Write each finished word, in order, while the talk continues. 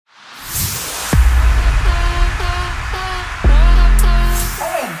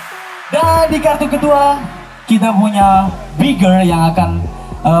Dan di kartu kedua kita punya Bigger yang akan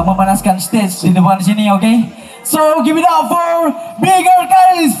memanaskan stage di depan sini, oke? So give it up for Bigger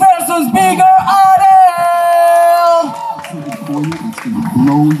KALIS versus Bigger ADEL.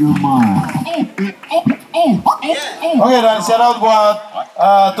 Blow your mind. Oke, dan shout out buat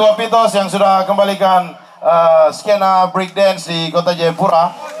Tua Pitos yang sudah kembalikan skena breakdance di kota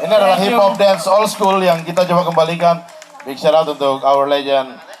Jayapura. Ini adalah hip hop dance old school yang kita coba kembalikan. Big shout out untuk our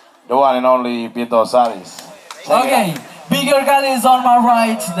legend, the one and only Pitos Saris. Oke, Bigger KALIS on my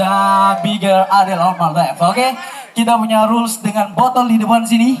right dan Bigger ADEL on my left. Oke, kita punya rules dengan botol di depan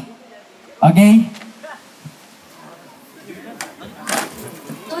sini. Oke.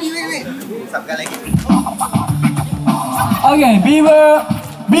 Oke,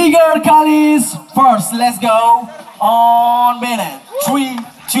 Bigger KALIS first. Let's go on minute. 3,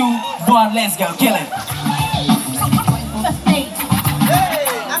 2, 1, let's go. Kill it.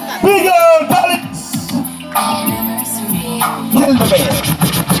 Bigger KALIS. Kill the band.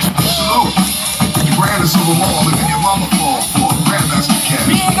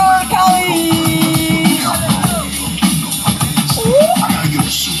 Bigger KALIS. I gotta give a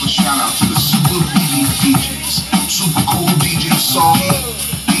super shout out to the super BB DJs. Super cool DJ Soggy,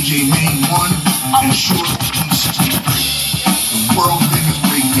 DJ Main 1, and Short P63. The world famous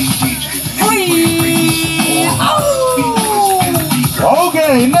breakbeat DJs.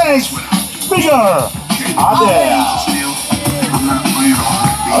 Okay, next, Bigger ADEL. I'm not playing all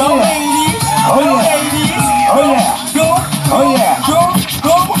that. Go ladies. Oh Go yeah. ladies. Oh yeah. Go. Oh yeah.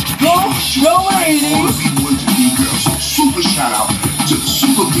 Go ladies. So super shout out to the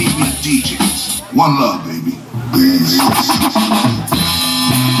super BB DJs. One love, baby.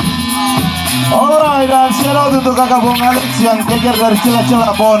 Alright, dan shout out untuk kakak Bung Alex yang kejar dari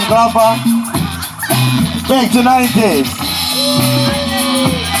celah-celah pohon kelapa. Back to 90s.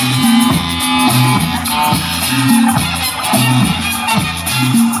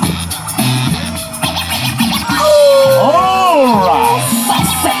 Alright.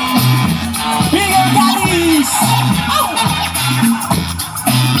 Bigger KALIS.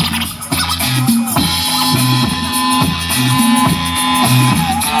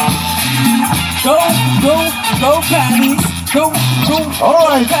 Go KALIS. Go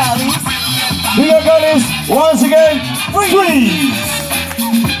Alright. KALIS. Bigger KALIS once again. Freeze.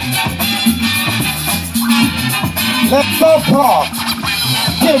 Let's go rock.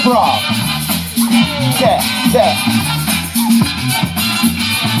 Keep rock. Yeah.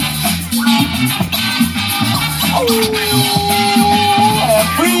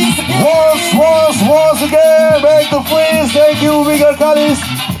 Freeze again. Once again, back to freeze. Thank you, Bigger KALIS.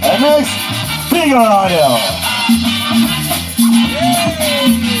 And next, Bigger ADEL.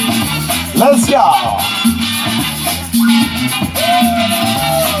 Let's go.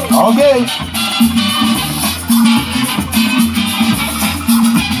 Okay.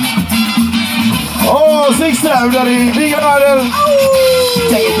 Oh, 6 step dari Bigger ADEL.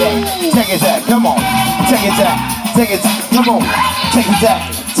 Take it back, come on. Take it back, come on. Take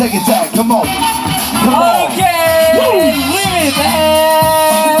it back, come on. Okay, leave it.